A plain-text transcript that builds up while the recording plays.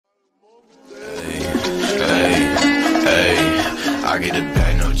get it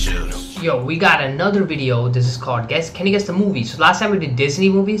back, no chill. Yo, we got another video. This is called Can you guess the movie? So last time we did Disney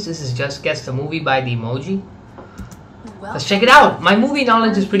movies. This is just Guess the Movie by the Emoji. Let's check it out. My movie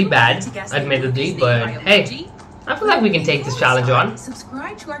knowledge is pretty bad, admittedly, but hey, I feel like we can take this challenge on.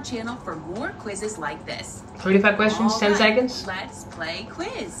 Subscribe to our channel for more quizzes like this. 35 questions, 10 seconds. Let's play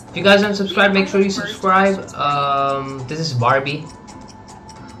quiz. If you guys aren't subscribed, make sure you subscribe. This is Barbie.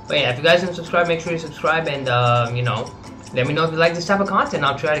 But yeah, if you guys aren't subscribed, make sure you subscribe and you know, let me know if you like this type of content.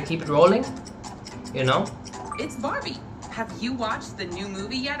 I'll try to keep it rolling. You know? It's Barbie. Have you watched the new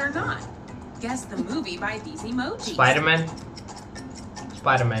movie yet or not? Guess the movie by these emojis. Spider-Man.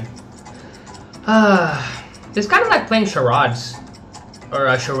 Spider-Man. It's kind of like playing charades.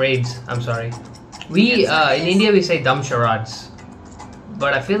 Or charades, I'm sorry. We, in India we say dumb charades.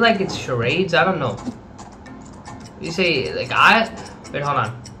 But I feel like it's charades, I don't know. You say, like, wait, hold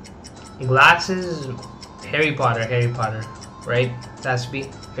on. Glasses, Harry Potter, right? That has to be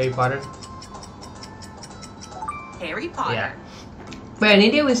Harry Potter. Harry Potter. Yeah. But in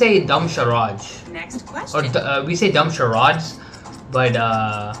India we say dumb charades. Next question. Or we say dumb charades, but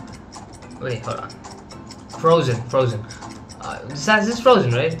wait, hold on. Frozen. This is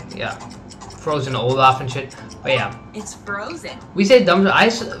Frozen, right? Yeah. Frozen, Olaf and shit. But yeah. It's Frozen. We say dumb.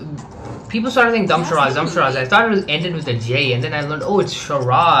 People started saying dumb charades. I thought it ended with a J, and then I learned, oh, it's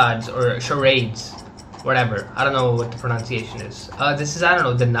charades or charades, whatever. I don't know what the pronunciation is. This is, I don't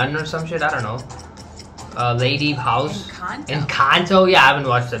know, The Nun or some shit. I don't know. Lady House. Encanto. Yeah, I haven't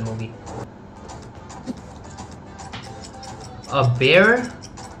watched that movie. A bear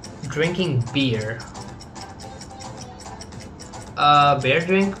drinking beer. Bear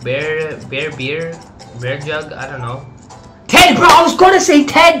drink, bear beer, bear jug. I don't know. Ted, bro. I was gonna say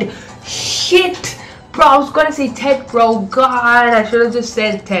Ted. Shit, bro. I was gonna say Ted, bro. God, I should have just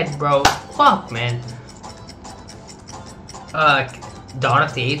said Ted, bro. Fuck, man. Dawn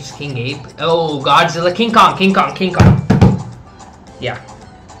of the Apes, King Ape. Oh, Godzilla, King Kong. Yeah.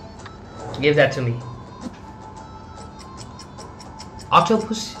 Give that to me.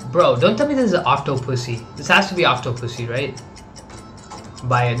 Octopus, bro. Don't tell me this is Octopussy. This has to be Octopussy, right?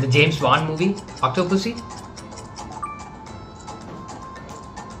 By the James Bond movie, Octopussy.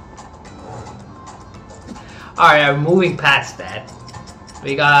 Alright, I'm moving past that.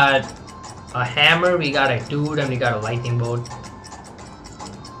 We got a hammer, we got a dude, and we got a lightning bolt.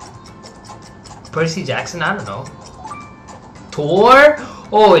 Percy Jackson, I don't know. Thor?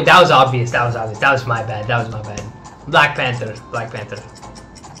 Oh, that was obvious. That was my bad. Black Panther.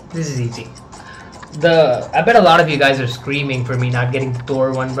 This is easy. I bet a lot of you guys are screaming for me not getting the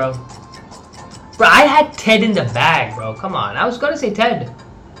Thor one, bro. Bro, I had Ted in the bag, bro. Come on. I was gonna say Ted.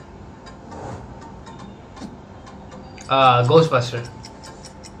 Ghostbuster.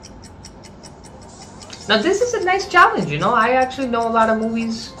 Now this is a nice challenge, you know. I actually know a lot of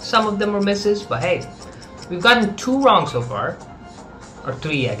movies. Some of them are misses, but hey, we've gotten 2 wrong so far. Or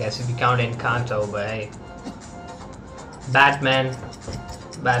 3, I guess, if you count Encanto, but hey. Batman.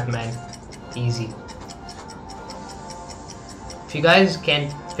 Easy. If you guys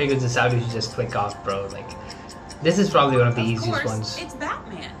can't figure this out, you should just click off, bro. Like, this is probably one of the easiest ones. It's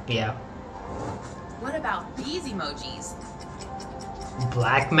Batman. Yeah. What about these emojis?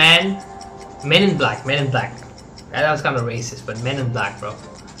 Black man? Men in Black. That was kind of racist, but Men in Black, bro.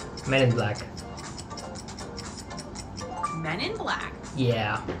 Men in Black. Men in Black.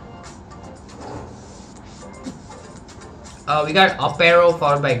 Yeah. We got up arrow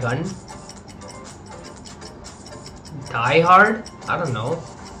followed by gun. Die Hard? I don't know.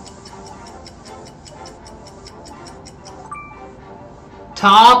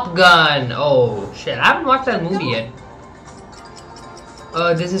 Top Gun! Oh shit, I haven't watched that movie yet.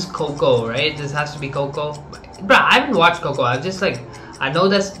 This is Coco, right? This has to be Coco. Bruh, I haven't watched Coco. I'm just like, I know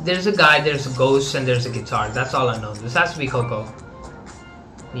that there's a guy, there's a ghost, and there's a guitar. That's all I know. This has to be Coco.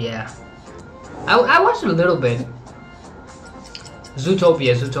 Yeah. I watched it a little bit.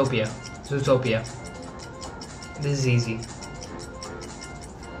 Zootopia. This is easy.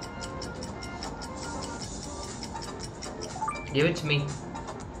 Give it to me.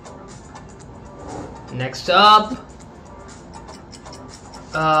 Next up,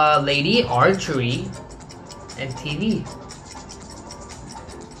 lady, archery, and TV.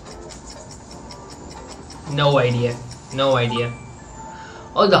 No idea.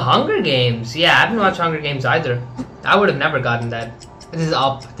 Oh, the Hunger Games. Yeah, I haven't watched Hunger Games either. I would have never gotten that. This is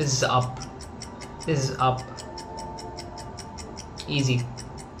up. Easy.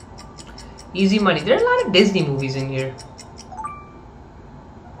 Easy money. There are a lot of Disney movies in here.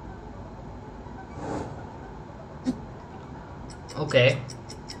 Okay.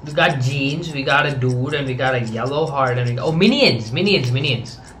 We got jeans, we got a dude, and we got a yellow heart, and we got, oh, minions, minions,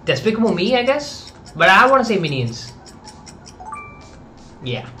 minions. Despicable Me, I guess? But I want to say minions.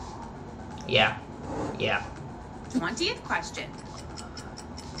 Yeah. Yeah. Yeah. 20th question.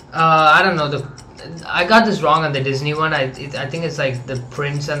 I don't know, I got this wrong on the Disney one. I think it's like the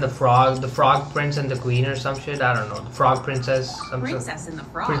prince and the frog prince and the queen or some shit. I don't know. The frog princess. Princess and the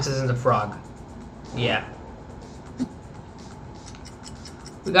Frog. Princess and the Frog. Yeah.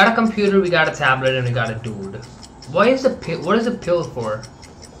 We got a computer, we got a tablet, and we got a dude. What is the pill for?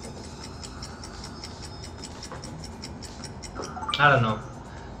 I don't know.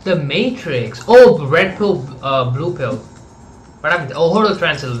 The Matrix. Oh, red pill, blue pill. What happened? Oh, Hotel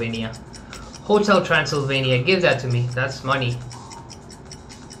Transylvania. Hotel Transylvania. Give that to me. That's money.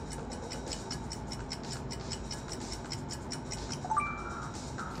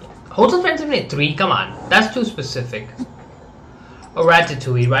 Hotel Transylvania 3. Come on. That's too specific. Oh,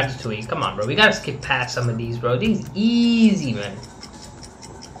 Ratatouille. Ratatouille. Come on, bro. We gotta skip past some of these, bro. These easy, man.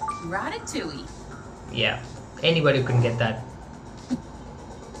 Ratatouille. Yeah. Anybody can get that.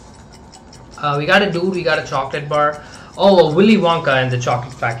 We got a dude. We got a chocolate bar. Oh, Willy Wonka and the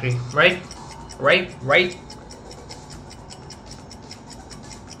Chocolate Factory. Right? Right.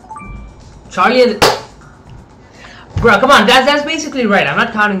 Charlie and the... Bro, come on. That's basically right. I'm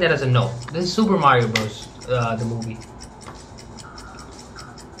not counting that as a no. This is Super Mario Bros. The movie.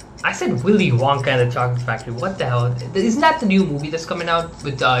 I said Willy Wonka and the Chocolate Factory. What the hell? Isn't that the new movie that's coming out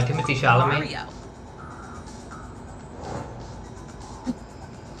with Timothée Chalamet? Mario.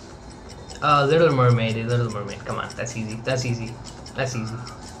 Little Mermaid. Little Mermaid. Come on. That's easy. That's easy. That's easy.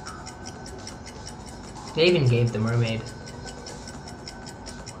 They even gave the mermaid.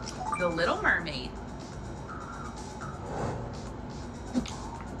 The Little Mermaid.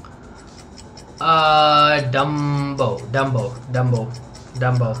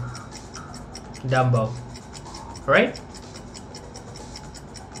 Dumbo. Right?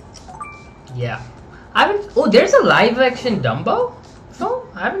 Yeah. I haven't. Oh, there's a live action Dumbo? No,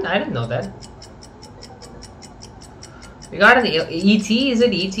 I didn't know that. We got an E.T. Is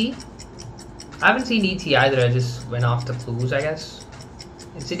it E.T.? I haven't seen E.T. either. I just went off the clues, I guess.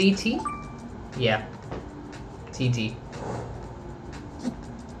 Is it E.T.? Yeah. It's E.T.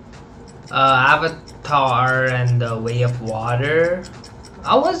 Avatar and the Way of Water.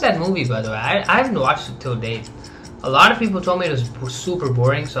 How was that movie, by the way? I haven't watched it till date. A lot of people told me it was super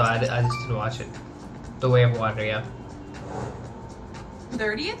boring, so I just didn't watch it. The Way of Water, yeah.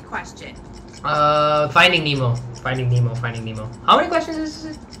 30th question. Finding Nemo. Finding Nemo. How many questions is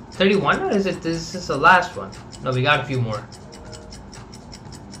it? 31, or is this the last one? No, we got a few more.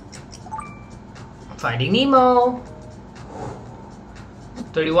 Finding Nemo.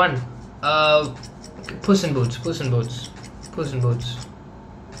 31. Puss in Boots.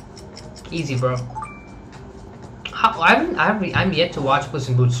 Easy, bro. I'm yet to watch Puss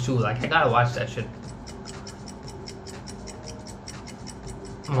in Boots 2. Like, I gotta watch that shit.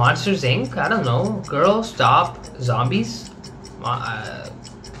 Monsters Inc. I don't know. Girl, Stop, Zombies.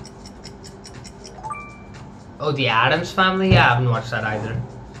 Oh, The Addams Family. Yeah, I haven't watched that either.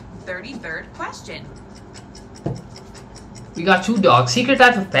 33rd question. We got 2 dogs. Secret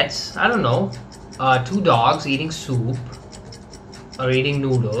Life of Pets. I don't know. 2 dogs eating soup or eating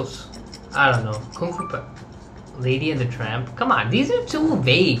noodles. I don't know. Kung Fu Lady and the Tramp. Come on, these are too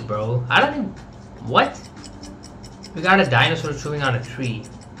vague, bro. I don't even... What? We got a dinosaur chewing on a tree.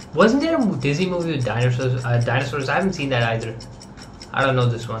 Wasn't there a Disney movie with dinosaurs? I haven't seen that either. I don't know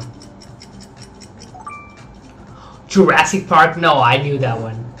this one. Jurassic Park? No, I knew that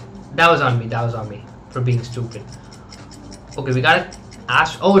one. That was on me. For being stupid. Okay, we gotta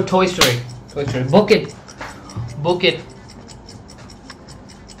ask... Oh, Toy Story. Book it.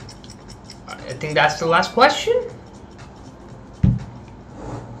 I think that's the last question.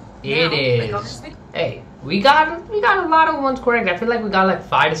 It is. Hey, we got a lot of ones correct. I feel like we got like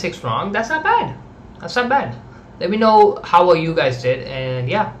 5 to 6 wrong. That's not bad. Let me know how well you guys did, and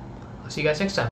yeah, I'll see you guys next time.